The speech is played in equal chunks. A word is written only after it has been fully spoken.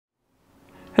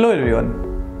Hello everyone,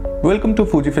 welcome to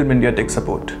Fujifilm India Tech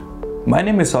Support. My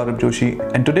name is Saurabh Joshi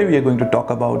and today we are going to talk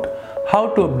about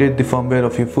how to update the firmware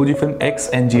of your Fujifilm X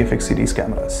and GFX series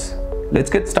cameras.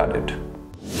 Let's get started.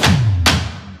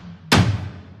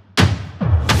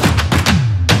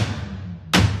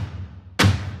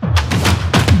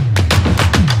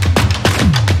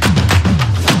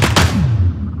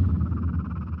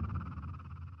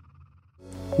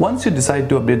 Once you decide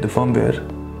to update the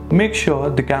firmware, make sure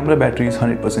the camera battery is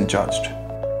 100% charged.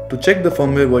 To check the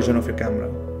firmware version of your camera,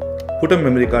 put a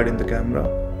memory card in the camera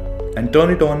and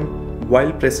turn it on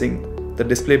while pressing the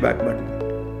display back button.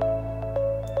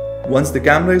 Once the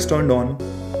camera is turned on,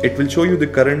 it will show you the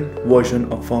current version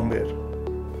of firmware.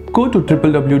 Go to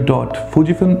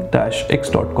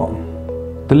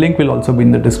www.fujifilm-x.com. The link will also be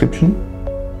in the description.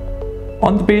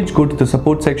 On the page, go to the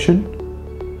support section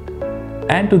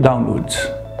and to downloads.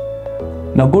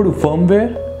 Now go to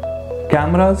firmware,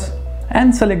 cameras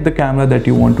and select the camera that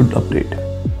you want to update.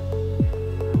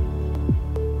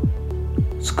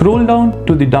 Scroll down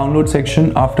to the download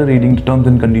section after reading the terms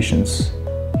and conditions.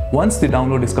 Once the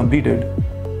download is completed,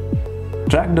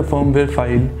 drag the firmware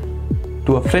file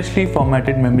to a freshly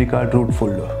formatted memory card root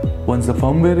folder. Once the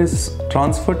firmware is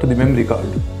transferred to the memory card,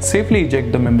 safely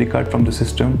eject the memory card from the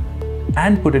system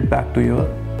and put it back to your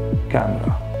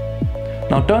camera.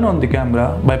 Now turn on the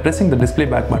camera by pressing the display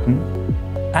back button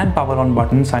and power on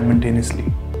button simultaneously.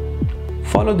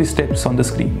 Follow the steps on the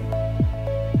screen.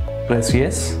 Press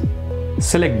yes,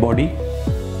 select body,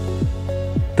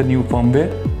 the new firmware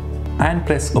and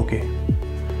press OK.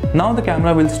 Now the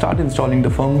camera will start installing the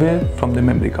firmware from the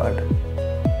memory card.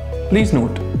 Please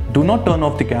note, do not turn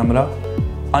off the camera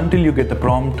until you get the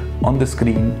prompt on the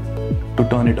screen to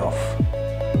turn it off.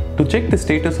 To check the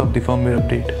status of the firmware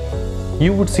update,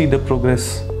 you would see the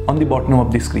progress on the bottom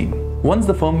of the screen. Once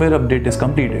the firmware update is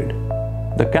completed,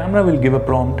 the camera will give a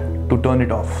prompt to turn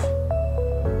it off.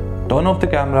 Turn off the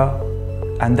camera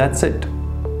and that's it.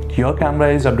 Your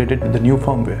camera is updated with the new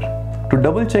firmware. To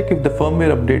double check if the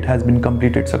firmware update has been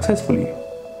completed successfully,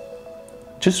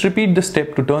 just repeat the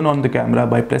step to turn on the camera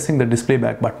by pressing the display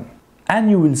back button and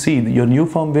you will see your new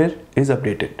firmware is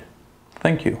updated.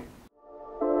 Thank you.